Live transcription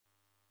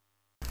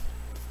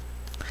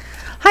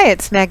Hi,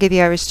 it's Maggie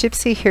the Irish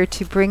Gypsy here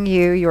to bring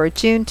you your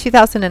June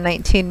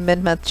 2019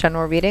 mid-month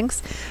general readings.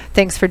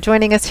 Thanks for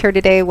joining us here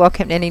today.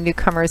 Welcome to any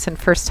newcomers and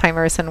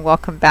first-timers, and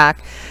welcome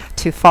back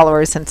to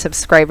followers and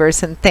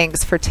subscribers. And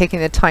thanks for taking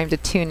the time to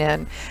tune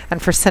in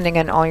and for sending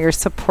in all your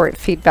support,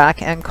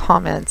 feedback, and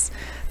comments.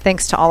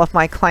 Thanks to all of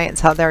my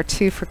clients out there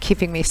too for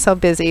keeping me so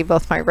busy,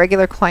 both my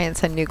regular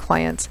clients and new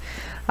clients.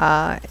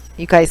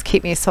 You guys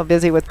keep me so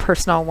busy with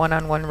personal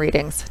one-on-one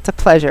readings. It's a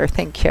pleasure.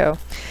 Thank you.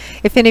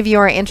 If any of you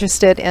are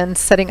interested in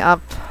setting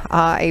up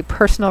a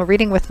personal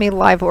reading with me,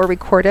 live or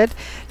recorded,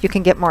 you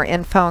can get more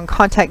info and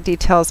contact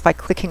details by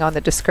clicking on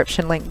the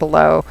description link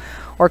below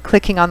or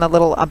clicking on the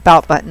little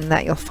About button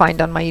that you'll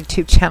find on my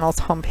YouTube channel's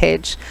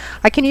homepage.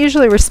 I can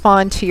usually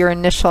respond to your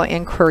initial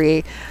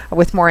inquiry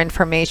with more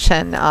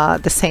information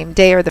the same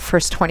day or the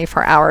first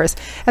 24 hours.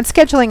 And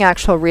scheduling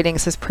actual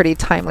readings is pretty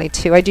timely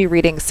too. I do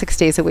readings 6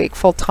 days a week,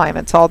 full time.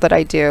 It's all that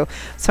I do.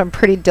 So I'm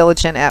pretty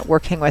diligent at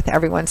working with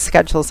everyone's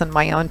schedules and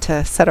my own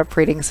to set up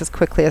readings as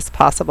quickly as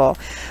possible.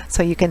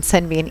 So you can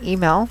send me an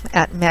email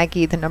at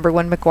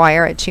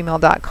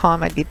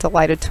maggie1mcguire@gmail.com. I'd be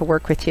delighted to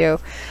work with you.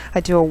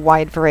 I do a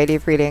wide variety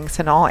of readings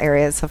in all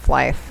areas of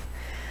life.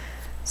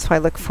 So I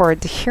look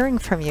forward to hearing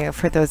from you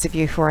for those of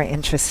you who are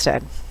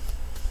interested.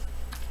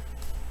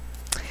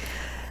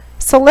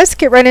 So let's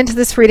get right into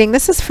this reading.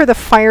 This is for the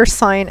fire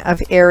sign of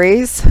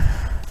Aries,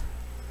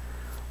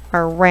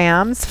 our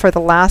Rams, for the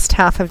last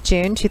half of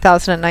June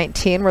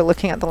 2019. We're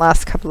looking at the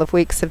last couple of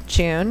weeks of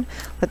June.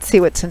 Let's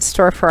see what's in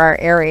store for our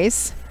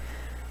Aries.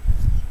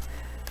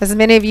 As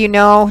many of you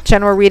know,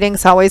 general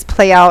readings always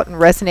play out and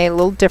resonate a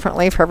little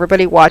differently for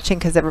everybody watching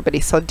because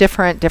everybody's so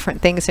different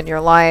things in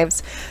your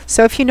lives.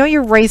 So if you know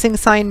your rising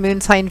sign,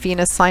 moon sign,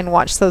 Venus sign,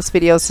 watch those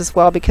videos as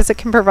well because it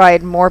can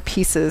provide more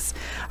pieces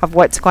of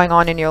what's going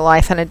on in your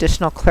life and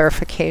additional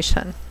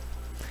clarification.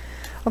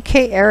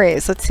 Okay,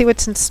 Aries, let's see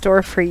what's in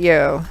store for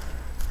you.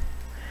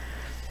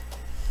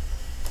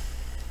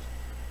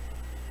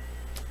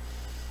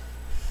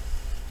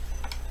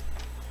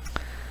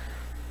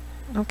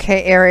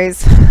 Okay,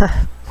 Aries.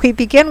 We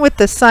begin with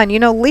the sun. You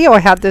know, Leo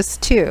had this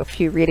too a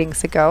few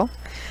readings ago.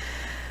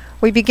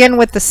 We begin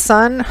with the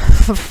sun,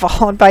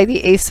 followed by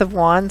the Ace of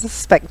Wands,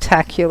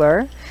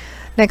 spectacular.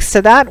 Next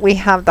to that, we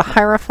have the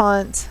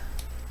Hierophant,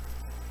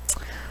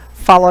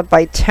 followed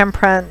by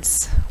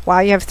Temperance. Wow,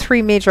 you have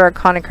 3 major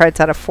arcana cards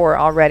out of 4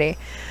 already.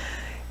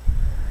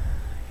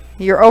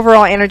 Your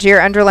overall energy,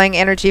 your underlying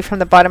energy from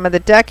the bottom of the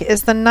deck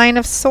is the 9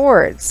 of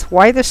Swords.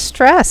 Why the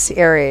stress,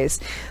 Aries?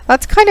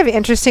 That's kind of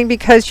interesting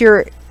because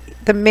your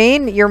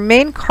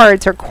main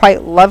cards are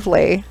quite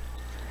lovely,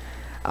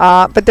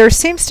 but there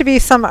seems to be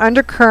some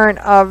undercurrent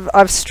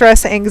of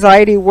stress,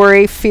 anxiety,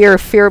 worry, fear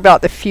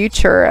about the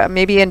future,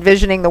 maybe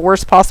envisioning the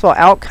worst possible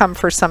outcome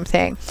for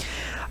something.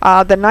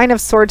 The 9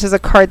 of Swords is a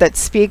card that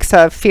speaks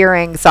of fear,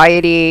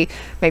 anxiety,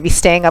 maybe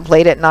staying up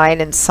late at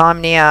night,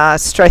 insomnia,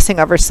 stressing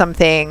over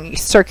something,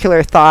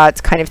 circular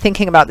thoughts, kind of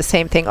thinking about the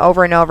same thing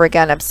over and over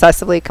again,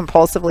 obsessively,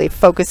 compulsively,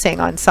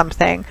 focusing on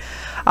something.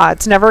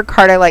 It's never a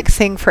card I like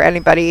seeing for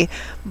anybody,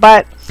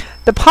 but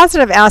the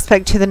positive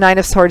aspect to the 9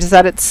 of Swords is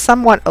that it's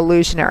somewhat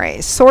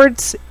illusionary.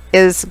 Swords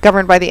is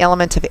governed by the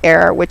element of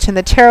air, which in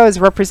the tarot is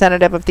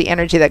representative of the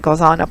energy that goes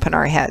on up in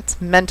our heads.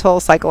 Mental,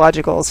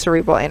 psychological,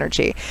 cerebral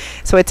energy.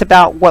 So it's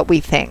about what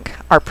we think,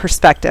 our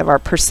perspective, our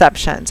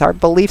perceptions, our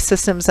belief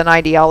systems and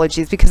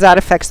ideologies, because that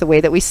affects the way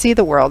that we see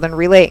the world and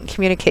relate and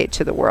communicate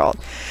to the world.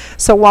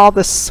 So while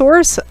the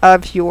source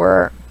of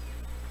your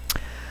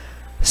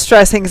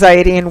stress,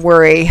 anxiety, and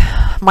worry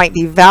might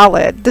be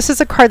valid, this is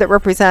a card that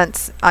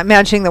represents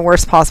imagining the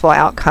worst possible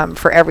outcome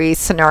for every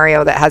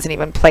scenario that hasn't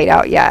even played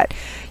out yet.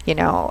 You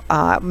know,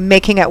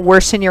 making it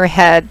worse in your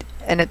head,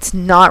 and it's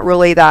not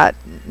really that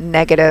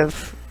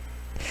negative.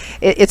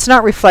 It's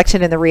not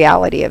reflected in the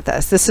reality of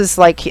this. This is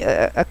like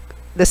a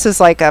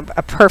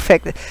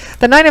perfect.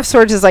 The 9 of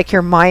Swords is like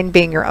your mind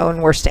being your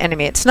own worst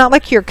enemy. It's not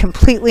like you're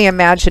completely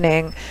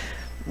imagining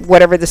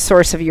whatever the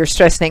source of your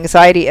stress and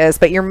anxiety is,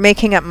 but you're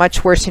making it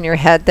much worse in your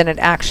head than it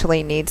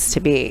actually needs to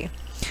be.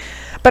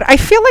 But I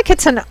feel like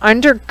it's an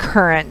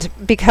undercurrent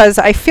because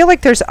I feel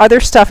like there's other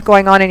stuff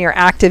going on in your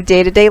active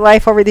day-to-day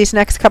life over these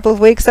next couple of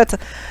weeks that's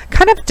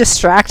kind of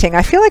distracting.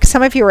 I feel like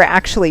some of you are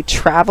actually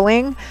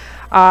traveling.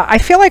 I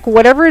feel like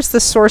whatever is the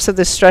source of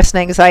the stress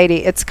and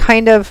anxiety, it's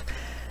kind of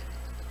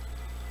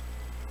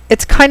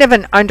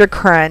an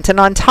undercurrent, and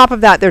on top of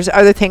that there's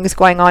other things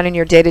going on in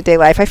your day-to-day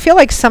life. I feel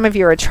like some of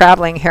you are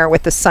traveling here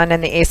with the Sun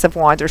and the Ace of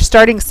Wands, or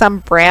starting some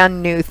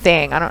brand new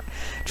thing.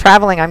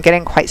 Traveling I'm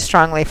getting quite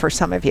strongly for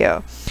some of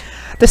you.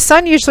 The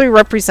Sun usually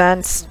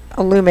represents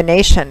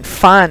illumination,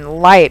 fun,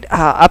 light,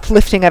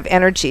 uplifting of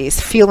energies,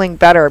 feeling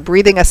better,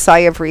 breathing a sigh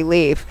of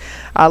relief,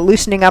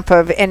 loosening up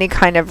of any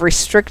kind of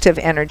restrictive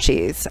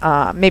energies,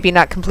 maybe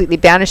not completely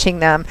banishing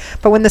them,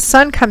 but when the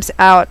Sun comes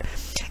out,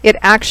 it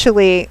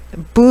actually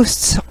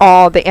boosts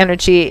all the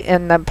energy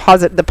in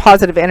the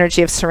positive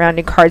energy of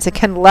surrounding cards. It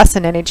can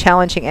lessen any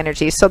challenging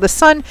energy. So the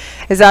Sun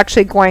is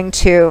actually going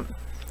to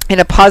in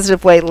a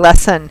positive way,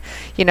 lessen,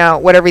 you know,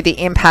 whatever the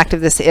impact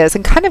of this is,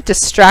 and kind of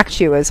distract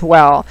you as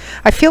well.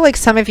 I feel like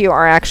some of you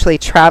are actually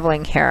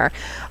traveling here.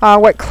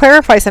 What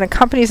clarifies and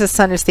accompanies the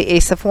sun is the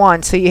Ace of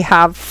Wands. So you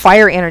have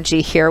fire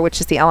energy here,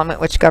 which is the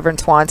element which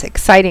governs wands.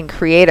 Exciting,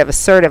 creative,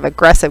 assertive,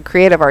 aggressive,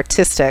 creative,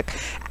 artistic,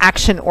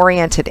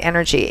 action-oriented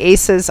energy.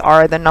 Aces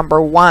are the number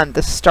one,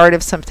 the start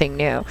of something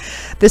new.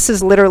 This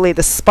is literally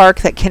the spark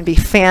that can be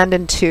fanned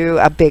into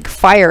a big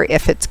fire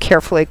if it's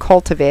carefully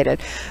cultivated.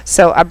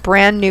 So a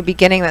brand new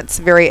beginning that's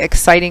very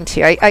exciting to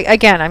you.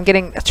 Again, I'm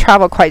getting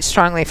travel quite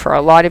strongly for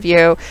a lot of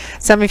you.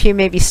 Some of you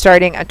may be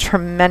starting a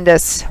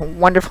tremendous,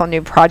 wonderful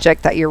new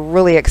project that you're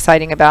really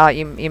exciting about.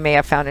 You may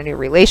have found a new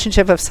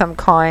relationship of some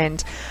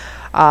kind.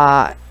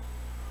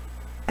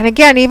 And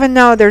again, even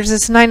though there's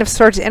this Nine of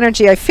Swords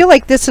energy, I feel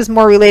like this is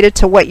more related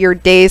to what your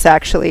day's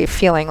actually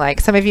feeling like.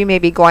 Some of you may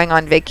be going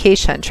on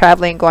vacation,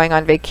 traveling, going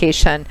on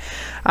vacation.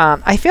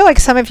 I feel like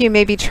some of you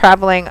may be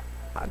traveling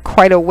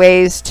quite a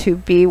ways to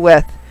be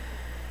with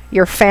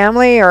your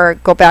family or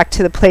go back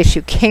to the place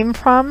you came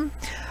from,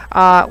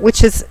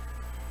 which is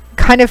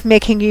kind of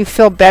making you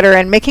feel better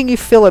and making you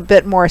feel a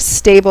bit more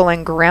stable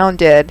and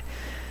grounded,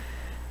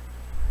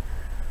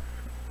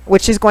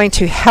 which is going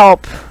to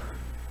help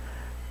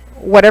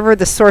whatever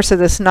the source of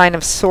this Nine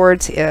of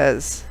Swords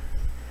is.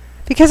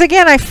 Because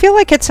again, I feel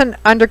like it's an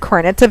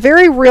undercurrent. It's a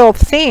very real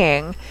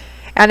thing,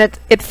 and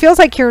it feels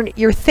like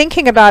you're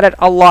thinking about it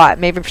a lot,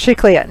 maybe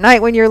particularly at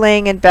night when you're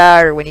laying in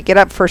bed or when you get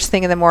up first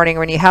thing in the morning,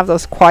 when you have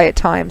those quiet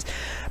times.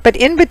 But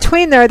in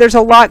between there's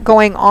a lot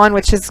going on,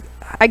 which is,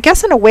 I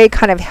guess, in a way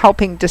kind of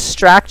helping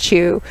distract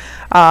you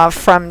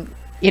from,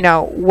 you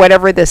know,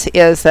 whatever this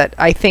is that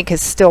I think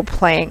is still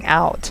playing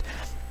out.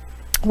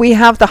 We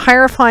have the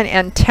Hierophant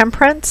and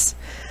Temperance.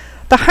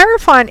 The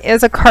Hierophant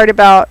is a card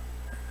about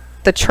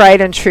the tried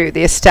and true,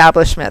 the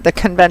establishment, the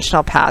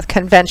conventional path,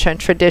 convention,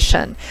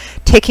 tradition,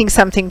 taking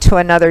something to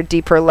another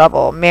deeper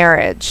level,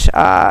 marriage,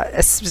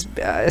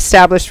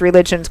 established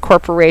religions,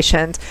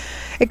 corporations.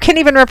 It can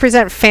even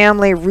represent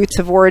family, roots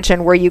of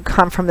origin, where you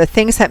come from, the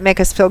things that make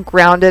us feel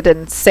grounded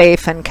and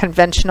safe and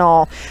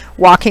conventional,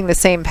 walking the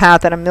same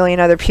path that a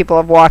million other people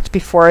have walked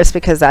before us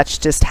because that's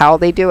just how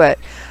they do it.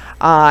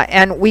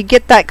 And we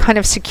get that kind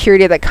of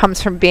security that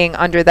comes from being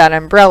under that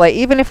umbrella,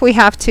 even if we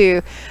have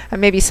to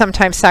maybe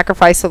sometimes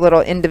sacrifice a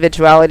little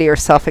individuality or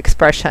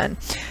self-expression.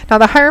 Now,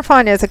 the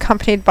Hierophant is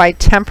accompanied by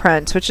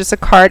Temperance, which is a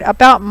card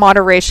about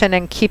moderation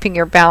and keeping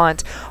your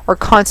balance, or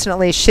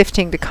constantly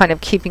shifting to kind of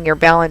keeping your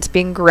balance,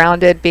 being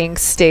grounded, being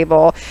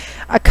stable.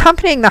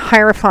 Accompanying the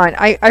Hierophant,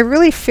 I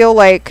really feel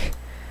like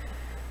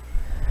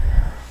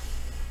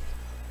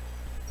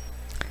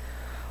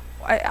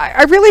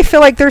I really feel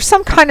like there's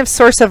some kind of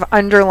source of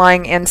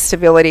underlying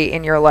instability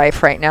in your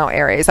life right now,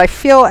 Aries. I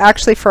feel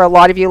actually for a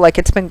lot of you like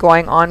it's been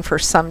going on for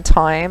some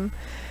time.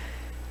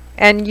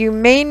 And you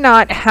may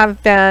not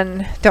have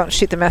been, don't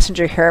shoot the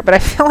messenger here, but I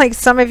feel like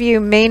some of you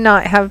may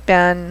not have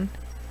been.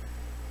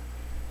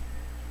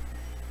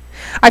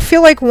 I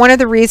feel like one of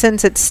the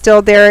reasons it's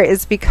still there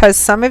is because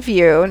some of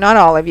you, not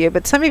all of you,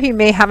 but some of you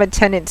may have a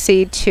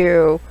tendency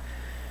to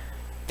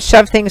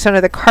shove things under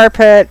the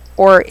carpet,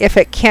 or if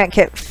it can't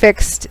get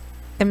fixed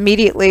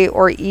immediately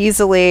or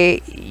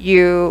easily,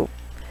 you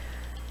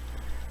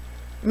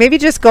maybe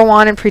just go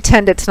on and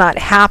pretend it's not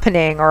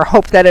happening, or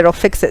hope that it'll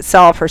fix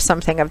itself or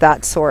something of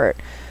that sort.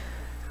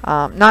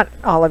 Not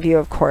all of you,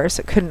 of course.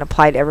 It couldn't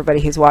apply to everybody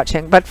who's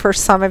watching, but for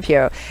some of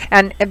you.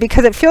 And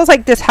because it feels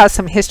like this has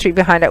some history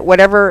behind it,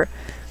 whatever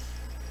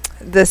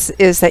this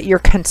is that you're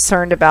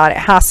concerned about, it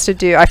has to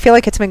do, I feel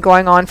like it's been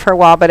going on for a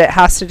while, but it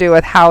has to do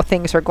with how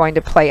things are going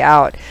to play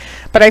out.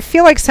 But I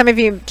feel like some of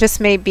you just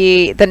may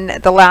be,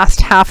 the last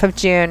half of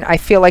June, I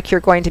feel like you're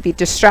going to be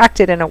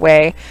distracted in a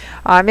way.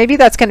 Maybe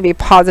that's going to be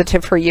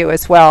positive for you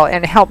as well,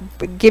 and help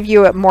give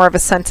you more of a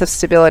sense of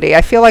stability.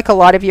 I feel like a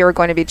lot of you are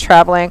going to be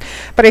traveling,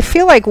 but I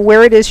feel like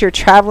where it is you're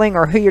traveling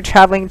or who you're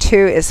traveling to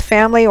is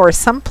family or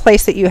some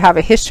place that you have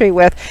a history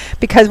with,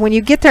 because when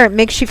you get there, it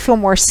makes you feel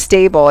more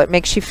stable. It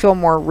makes you feel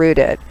more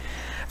rooted.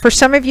 For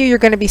some of you, you're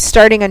going to be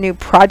starting a new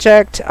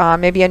project,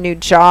 maybe a new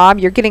job.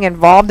 You're getting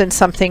involved in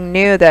something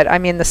new that, I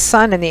mean, the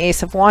Sun and the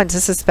Ace of Wands,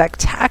 this is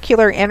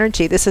spectacular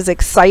energy. This is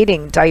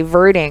exciting,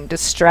 diverting,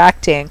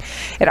 distracting.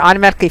 It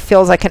automatically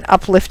feels like an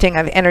uplifting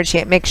of energy.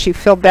 It makes you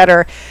feel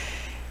better.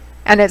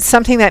 And it's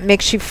something that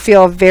makes you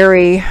feel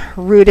very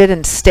rooted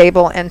and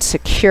stable and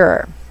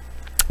secure.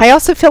 I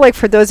also feel like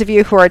for those of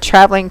you who are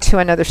traveling to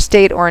another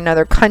state or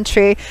another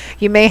country,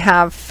 you may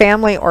have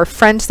family or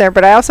friends there,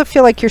 but I also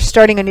feel like you're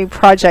starting a new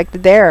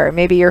project there.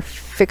 Maybe you're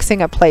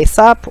fixing a place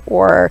up,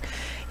 or,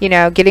 you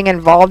know, getting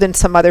involved in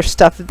some other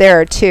stuff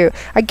there too.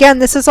 Again,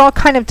 this is all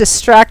kind of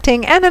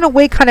distracting and in a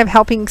way kind of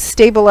helping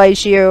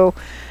stabilize you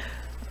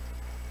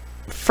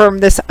from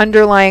this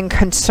underlying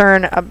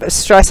concern of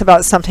stress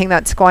about something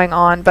that's going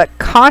on. But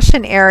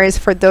caution, Aries,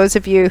 for those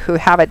of you who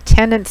have a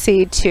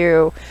tendency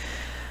to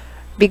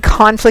be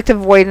conflict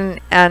avoidant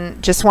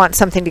and just want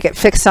something to get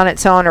fixed on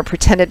its own or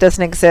pretend it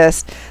doesn't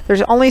exist.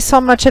 There's only so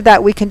much of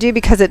that we can do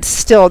because it's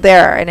still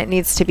there and it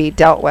needs to be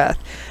dealt with.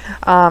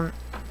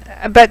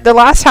 but the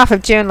last half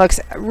of June looks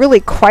really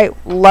quite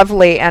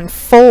lovely and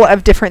full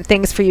of different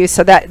things for you,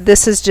 so that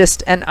this is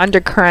just an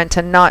undercurrent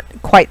and not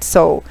quite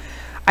so,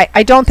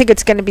 I don't think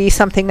it's going to be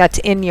something that's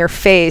in your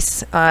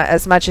face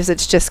as much as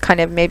it's just kind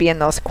of maybe in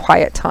those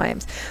quiet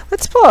times.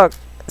 Let's pull out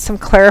some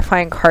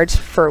clarifying cards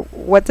for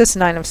what this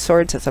Nine of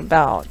Swords is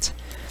about.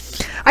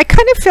 I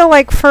kind of feel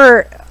like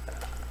for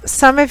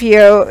some of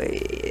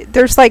you,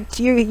 there's like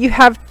you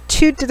have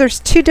two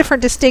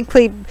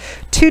distinctly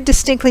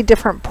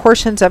different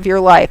portions of your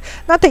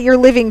life. Not that you're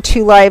living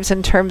two lives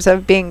in terms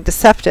of being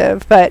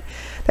deceptive, but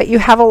that you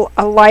have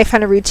a life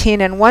and a routine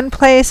in one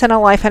place and a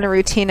life and a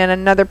routine in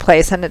another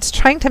place, and it's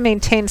trying to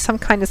maintain some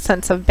kind of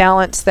sense of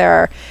balance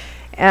there,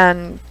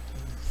 and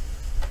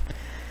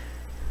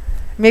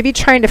maybe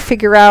trying to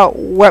figure out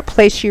what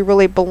place you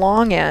really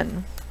belong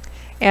in.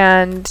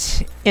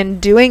 And in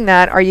doing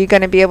that, are you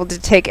going to be able to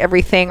take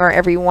everything or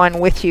everyone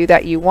with you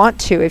that you want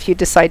to if you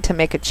decide to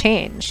make a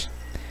change?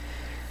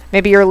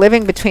 Maybe you're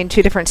living between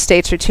two different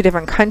states or two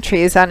different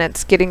countries, and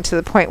it's getting to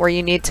the point where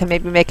you need to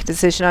maybe make a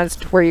decision as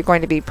to where you're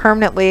going to be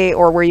permanently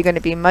or where you're going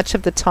to be much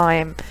of the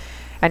time,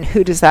 and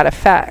who does that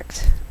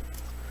affect?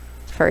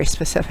 It's very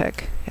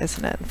specific,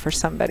 isn't it, for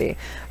somebody?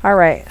 All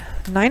right,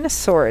 Nine of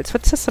Swords.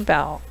 What's this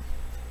about?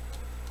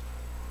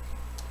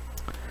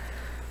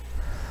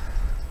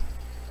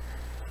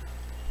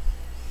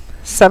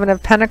 Seven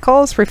of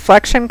Pentacles,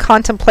 reflection,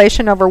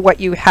 contemplation over what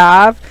you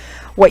have,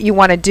 what you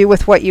want to do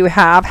with what you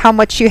have, how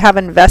much you have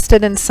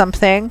invested in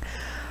something.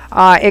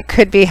 It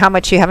could be how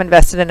much you have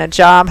invested in a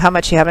job, how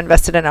much you have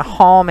invested in a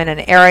home, in an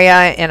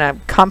area, in a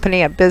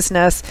company, a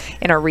business,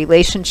 in a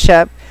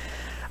relationship.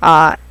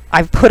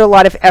 I've put a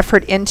lot of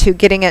effort into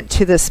getting it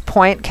to this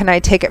point. Can I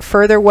take it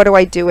further? What do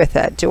I do with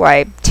it? Do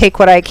I take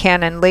what I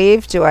can and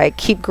leave? Do I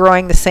keep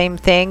growing the same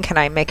thing? Can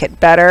I make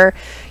it better?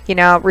 You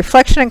know,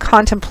 reflection and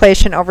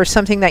contemplation over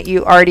something that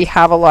you already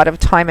have a lot of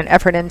time and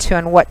effort into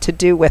and what to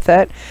do with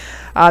it.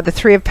 The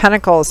Three of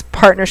Pentacles,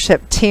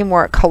 partnership,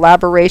 teamwork,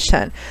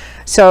 collaboration.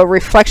 So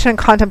reflection and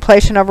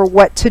contemplation over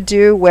what to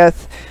do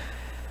with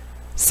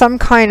some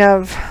kind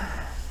of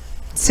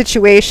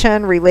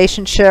situation,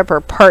 relationship, or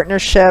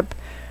partnership.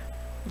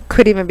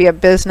 Could even be a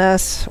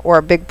business or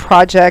a big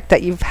project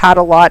that you've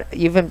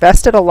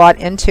invested a lot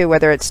into,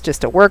 whether it's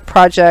just a work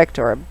project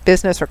or a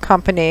business or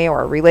company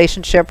or a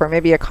relationship, or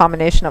maybe a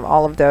combination of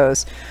all of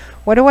those.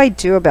 What do I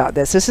do about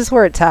this? This is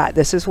where it's at.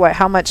 This is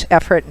how much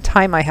effort and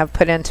time I have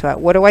put into it.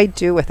 What do I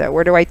do with it?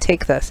 Where do I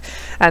take this?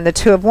 And the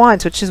Two of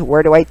Wands, which is,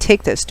 where do I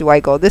take this? Do I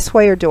go this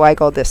way or do I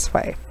go this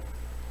way?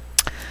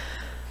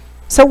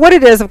 So what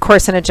it is, of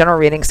course, in a general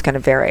reading is going to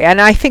vary. And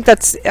I think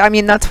that's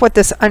what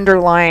this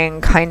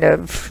underlying kind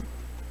of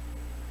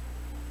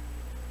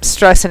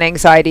stress and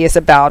anxiety is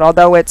about.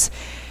 Although it's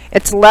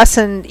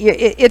lessened,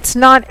 it's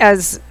not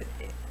as,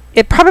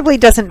 it probably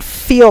doesn't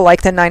feel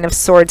like the Nine of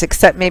Swords,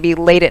 except maybe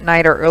late at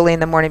night or early in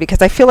the morning,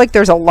 because I feel like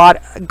there's a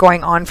lot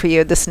going on for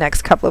you this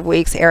next couple of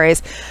weeks,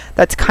 Aries,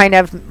 that's kind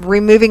of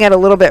removing it a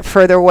little bit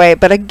further away.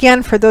 But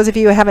again, for those of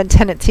you who have a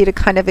tendency to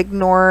kind of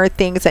ignore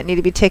things that need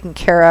to be taken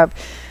care of,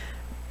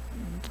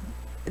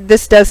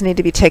 this does need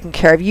to be taken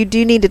care of. You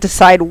do need to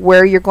decide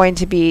where you're going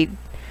to be.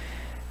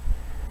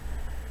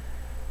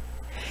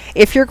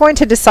 If you're going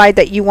to decide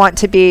that you want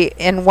to be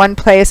in one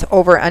place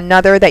over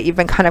another that you've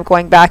been kind of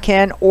going back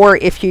in, or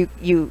if you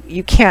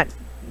can't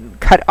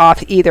cut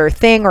off either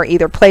thing or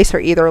either place or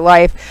either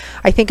life,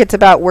 I think it's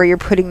about where you're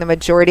putting the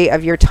majority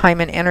of your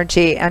time and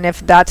energy. And if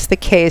that's the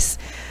case,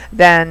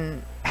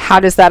 then how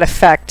does that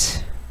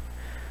affect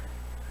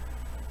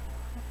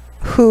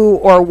who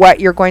or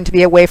what you're going to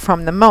be away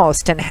from the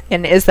most,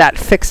 and is that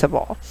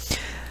fixable?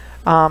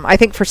 I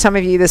think for some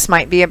of you this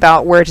might be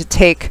about where to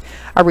take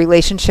a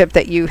relationship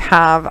that you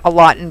have a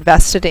lot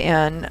invested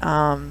in.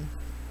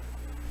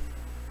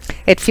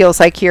 It feels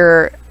like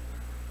you're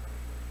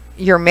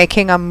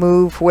making a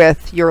move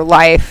with your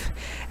life,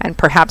 and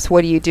perhaps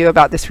what do you do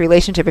about this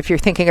relationship? If you're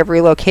thinking of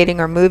relocating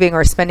or moving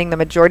or spending the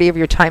majority of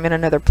your time in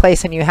another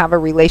place, and you have a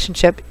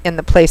relationship in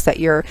the place that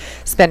you're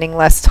spending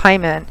less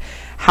time in,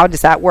 how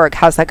does that work?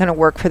 How's that going to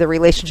work for the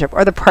relationship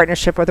or the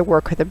partnership or the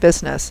work or the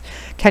business?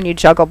 Can you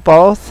juggle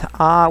both?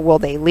 Will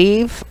they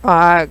leave?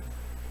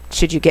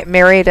 Should you get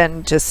married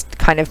and just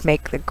kind of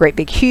make the great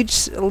big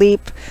huge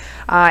leap?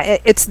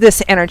 It's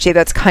this energy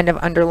that's kind of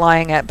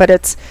underlying it.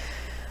 But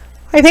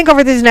I think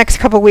over these next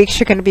couple of weeks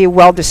you're going to be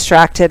well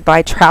distracted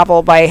by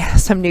travel, by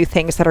some new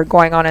things that are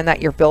going on and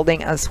that you're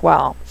building as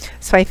well.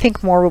 So I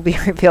think more will be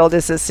revealed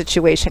as the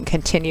situation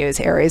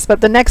continues, Aries.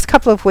 But the next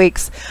couple of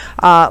weeks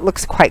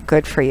looks quite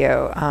good for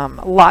you.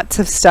 Lots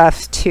of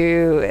stuff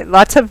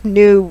lots of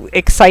new,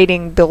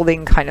 exciting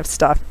building kind of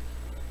stuff.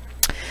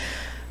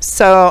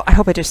 So I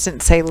hope I just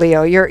didn't say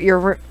Leo.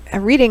 Your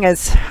reading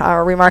is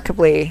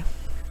remarkably,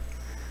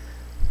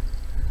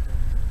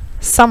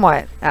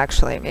 somewhat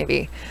actually,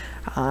 maybe.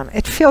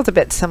 It feels a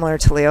bit similar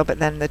to Leo, but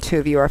then the two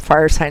of you are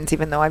fire signs,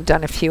 even though I've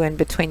done a few in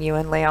between you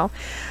and Leo.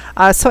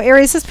 So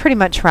Aries, this pretty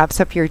much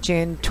wraps up your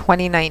June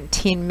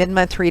 2019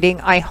 mid-month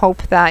reading. I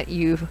hope that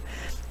you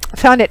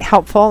found it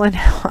helpful and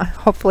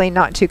hopefully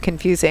not too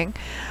confusing.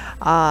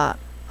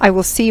 I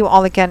will see you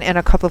all again in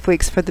a couple of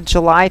weeks for the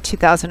July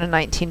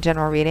 2019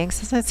 general readings.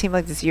 Doesn't it seem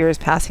like this year is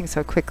passing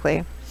so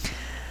quickly?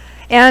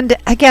 And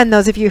again,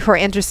 those of you who are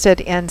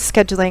interested in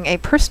scheduling a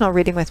personal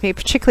reading with me,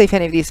 particularly if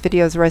any of these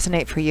videos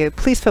resonate for you,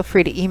 please feel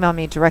free to email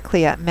me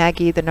directly at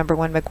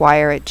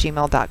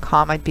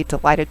maggie1mcguire@gmail.com. I'd be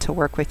delighted to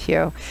work with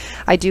you.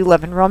 I do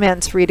love and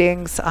romance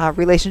readings,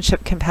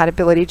 relationship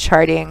compatibility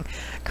charting,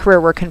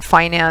 career, work, and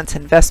finance,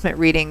 investment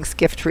readings,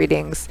 gift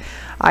readings.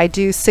 I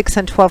do 6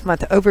 and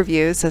 12-month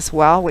overviews as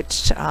well,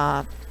 which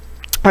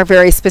are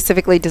very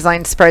specifically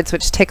designed spreads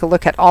which take a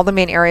look at all the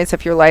main areas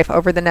of your life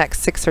over the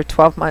next 6 or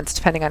 12 months,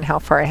 depending on how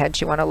far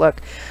ahead you want to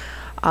look,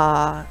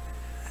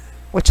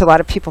 which a lot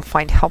of people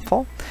find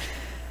helpful.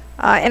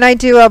 And I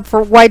do a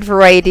wide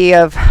variety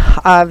of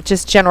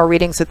just general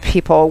readings with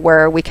people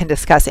where we can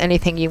discuss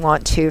anything you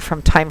want to,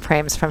 from time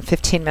frames from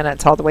 15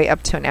 minutes all the way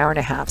up to an hour and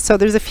a half. So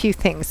there's a few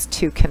things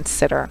to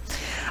consider.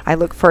 I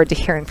look forward to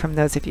hearing from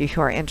those of you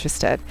who are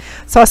interested.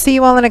 So I'll see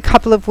you all in a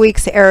couple of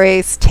weeks,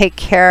 Aries. Take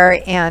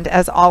care. And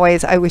as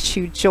always, I wish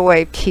you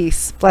joy,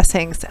 peace,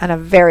 blessings, and a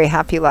very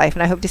happy life.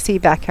 And I hope to see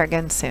you back here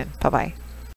again soon. Bye-bye.